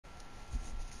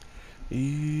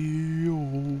Yo,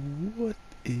 what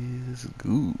is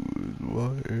good,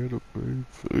 my anime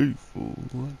faithful?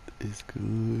 What is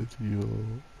good, yo?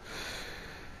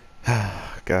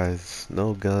 Guys,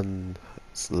 No Gun's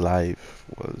life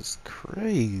was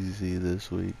crazy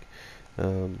this week.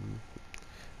 Um,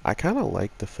 I kind of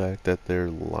like the fact that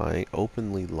they're lying,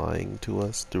 openly lying to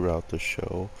us throughout the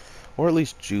show, or at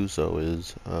least Juzo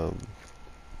is.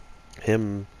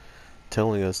 Him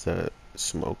telling us that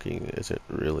smoking isn't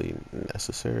really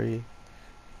necessary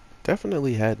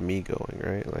definitely had me going,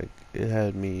 right? Like, it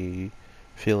had me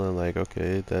feeling like,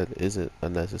 okay, that isn't a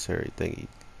necessary thing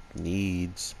he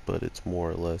needs, but it's more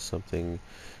or less something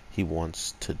he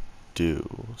wants to do.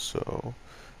 So,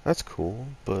 that's cool.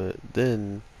 But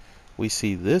then we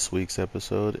see this week's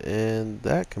episode, and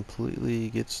that completely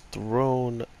gets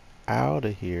thrown out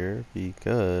of here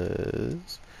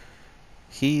because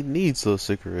he needs those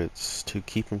cigarettes to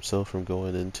keep himself from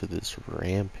going into this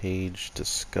rampage,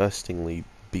 disgustingly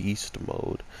beast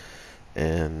mode.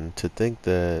 And to think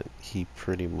that he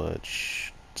pretty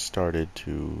much started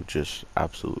to just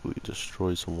absolutely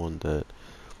destroy someone that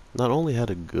not only had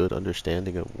a good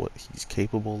understanding of what he's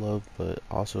capable of, but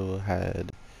also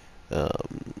had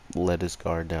let his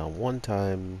guard down one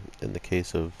time in the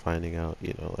case of finding out,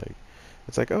 like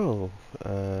it's like, oh,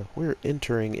 we're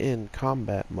entering in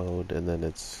combat mode, and then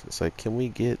it's like,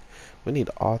 we need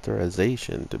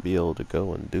authorization to be able to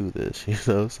go and do this, you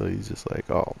know? So he's just like,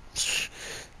 oh,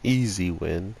 easy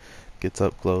win. Gets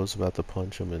up close, about to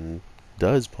punch him, and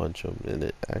does punch him, and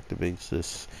it activates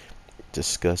this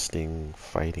disgusting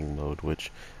fighting mode,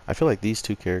 which I feel like these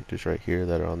two characters right here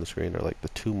that are on the screen are like the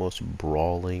two most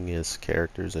brawlingest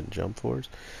characters in Jump Force,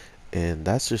 and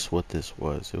that's just what this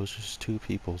was. It was just two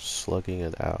people slugging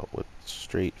it out with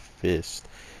straight fist,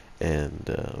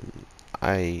 and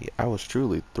I was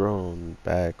truly thrown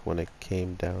back when it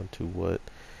came down to what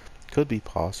could be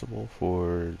possible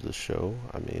for the show.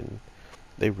 I mean,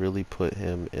 they really put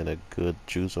him in a good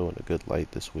Juzo in a good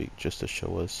light this week, just to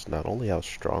show us not only how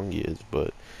strong he is,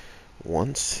 but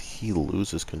once he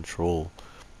loses control,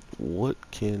 what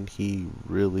can he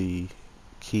really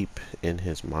keep in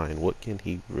his mind? What can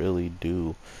he really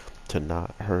do to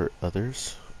not hurt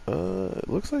others? It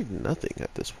looks like nothing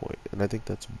at this point, and I think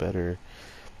that's better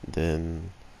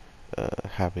than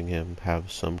having him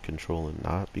have some control and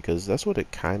not, because that's what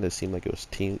it kind of seemed like it was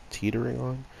teetering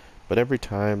on. But every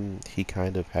time he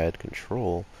kind of had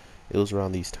control, it was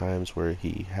around these times where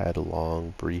he had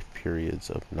long, brief periods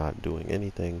of not doing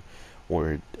anything,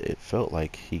 where it felt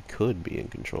like he could be in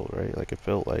control, right? Like, it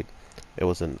felt like it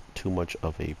wasn't too much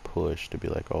of a push to be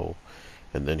like, oh,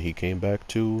 and then he came back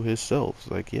to his self.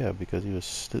 Like, yeah, because he was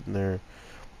sitting there,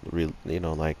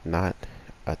 like, not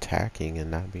attacking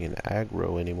and not being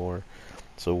aggro anymore.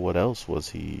 So what else was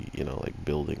he, like,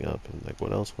 building up, and like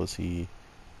what else was he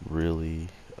really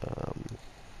um,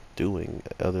 doing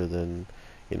other than,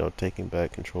 taking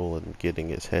back control and getting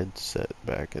his head set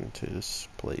back into his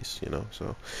place.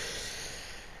 So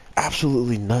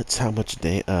absolutely nuts how much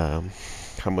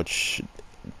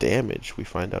damage we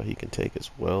find out he can take as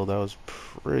well. That was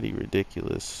pretty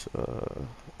ridiculous.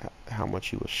 How much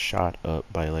he was shot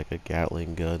up by like a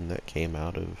Gatling gun that came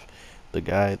out of the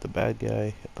bad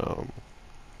guy.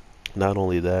 Not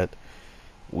only that,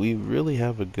 we really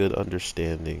have a good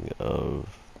understanding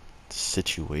of the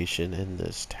situation in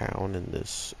this town, in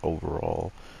this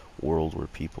overall world where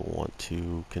people want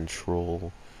to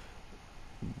control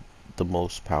the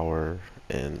most power,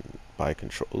 and by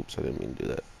control, oops, I didn't mean to do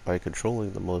that. By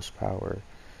controlling the most power,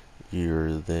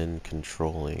 you're then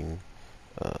controlling,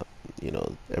 uh,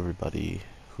 everybody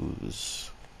who's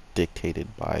dictated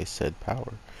by said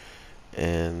power.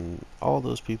 And all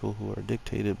those people who are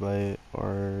dictated by it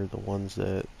are the ones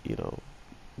that,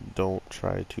 don't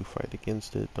try to fight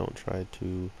against it, don't try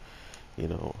to,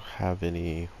 have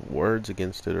any words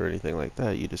against it or anything like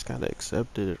that. You just kind of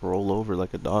accept it and roll over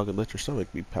like a dog and let your stomach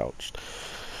be pouched.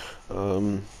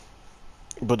 Um,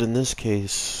 but in this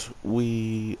case,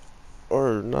 we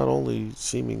are not only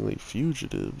seemingly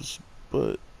fugitives,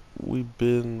 but we've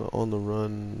been on the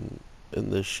run in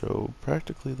this show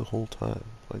practically the whole time.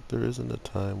 Like, there isn't a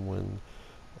time when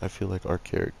I feel like our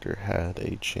character had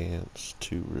a chance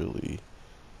to really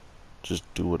just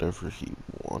do whatever he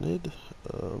wanted,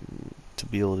 to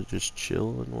be able to just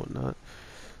chill and whatnot,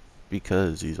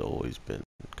 because he's always been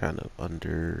kind of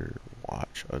under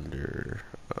watch,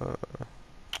 uh,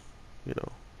 you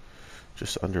know,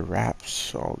 just under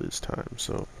wraps all this time.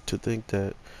 So to think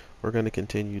that we're going to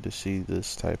continue to see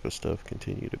this type of stuff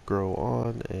continue to grow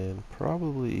on, and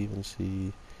probably even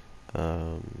see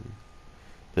um,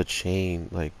 the chain,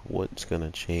 like what's going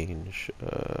to change,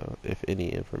 if any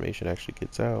information actually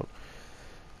gets out.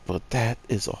 But that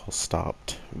is all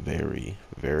stopped very,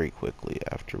 very quickly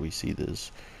after we see this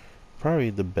probably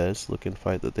the best looking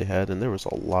fight that they had, and there was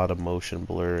a lot of motion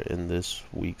blur in this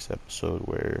week's episode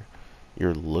where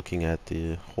you're looking at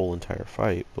the whole entire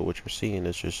fight, but what you're seeing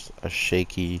is just a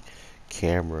shaky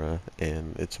camera,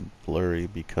 and it's blurry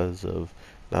because of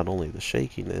not only the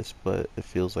shakiness, but it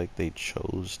feels like they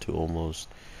chose to almost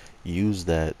use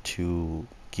that to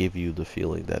give you the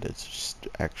feeling that it's just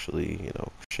actually,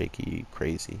 shaky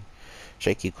crazy.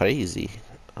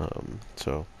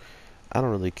 So I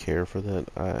don't really care for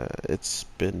that. It's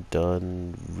been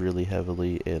done really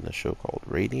heavily in a show called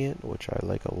Radiant, which I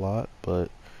like a lot,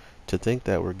 but to think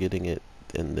that we're getting it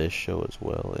in this show as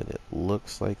well, and it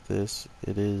looks like this,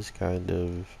 it is kind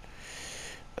of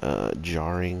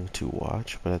jarring to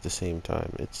watch, but at the same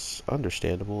time, it's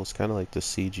understandable. It's kind of like the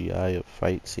CGI of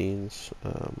fight scenes,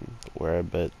 where I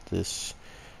bet this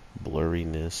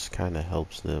blurriness kind of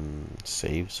helps them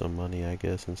save some money, I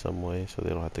guess, in some way, so they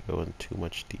don't have to go into too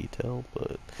much detail.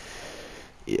 But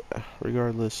yeah,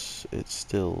 regardless, it's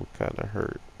still kind of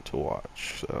hurt to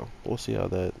watch. So we'll see how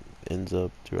that ends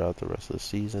up throughout the rest of the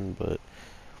season. But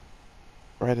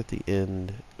right at the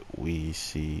end, we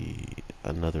see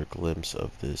another glimpse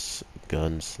of this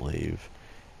gun slave,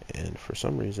 and for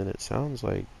some reason, it sounds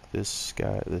like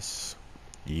this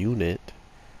unit,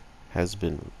 has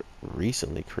been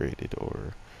recently created,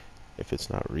 or if it's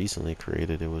not recently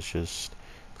created, it was just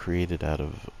created out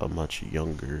of a much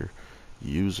younger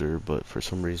user, but for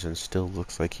some reason still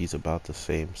looks like he's about the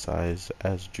same size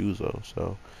as Juzo.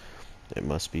 So it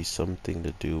must be something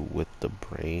to do with the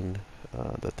brain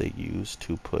that they use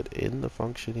to put in the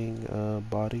functioning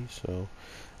body. So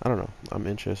I don't know. I'm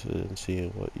interested in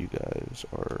seeing what you guys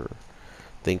are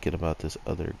thinking about this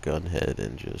other gunhead,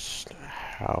 and just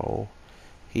how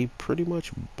he pretty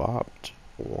much bopped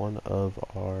one of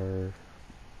our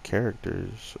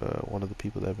characters, one of the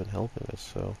people that have been helping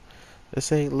us. So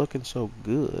this ain't looking so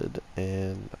good,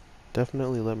 and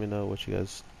definitely let me know what you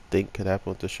guys think could happen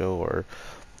with the show, or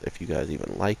if you guys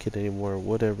even like it anymore,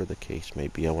 whatever the case may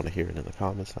be. I want to hear it in the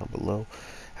comments down below.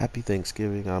 Happy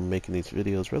Thanksgiving. I'm making these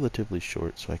videos relatively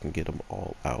short so I can get them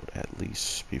all out at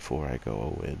least before I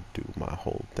go and do my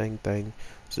whole thing.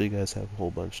 So you guys have a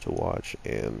whole bunch to watch,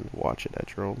 and watch it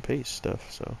at your own pace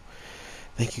stuff. So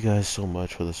thank you guys so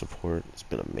much for the support. It's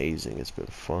been amazing. It's been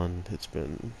fun. It's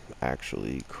been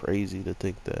actually crazy to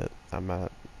think that I'm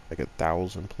at like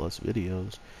 1,000+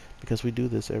 videos, because we do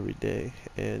this every day,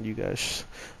 and you guys,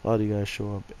 a lot of you guys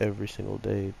show up every single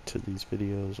day to these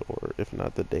videos, or if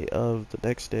not the day of, the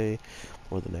next day,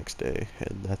 or the next day,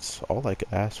 and that's all I could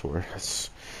ask for. That's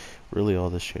really all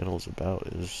this channel is about,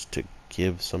 is to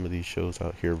give some of these shows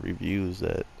out here reviews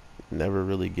that never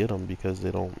really get them, because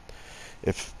they don't,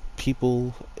 if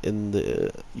people in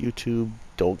the YouTube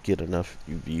don't get enough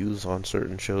views on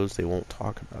certain shows, they won't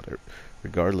talk about it,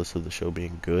 regardless of the show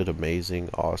being good, amazing,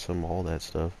 awesome, all that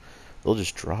stuff. They'll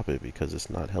just drop it because it's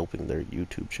not helping their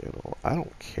YouTube channel. I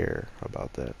don't care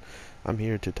about that. I'm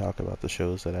here to talk about the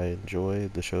shows that I enjoy,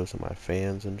 the shows that my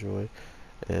fans enjoy,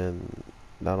 and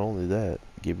not only that,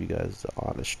 give you guys the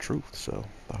honest truth. So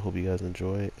I hope you guys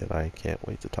enjoy, and I can't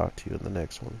wait to talk to you in the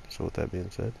next one. So with that being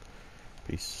said,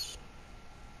 peace.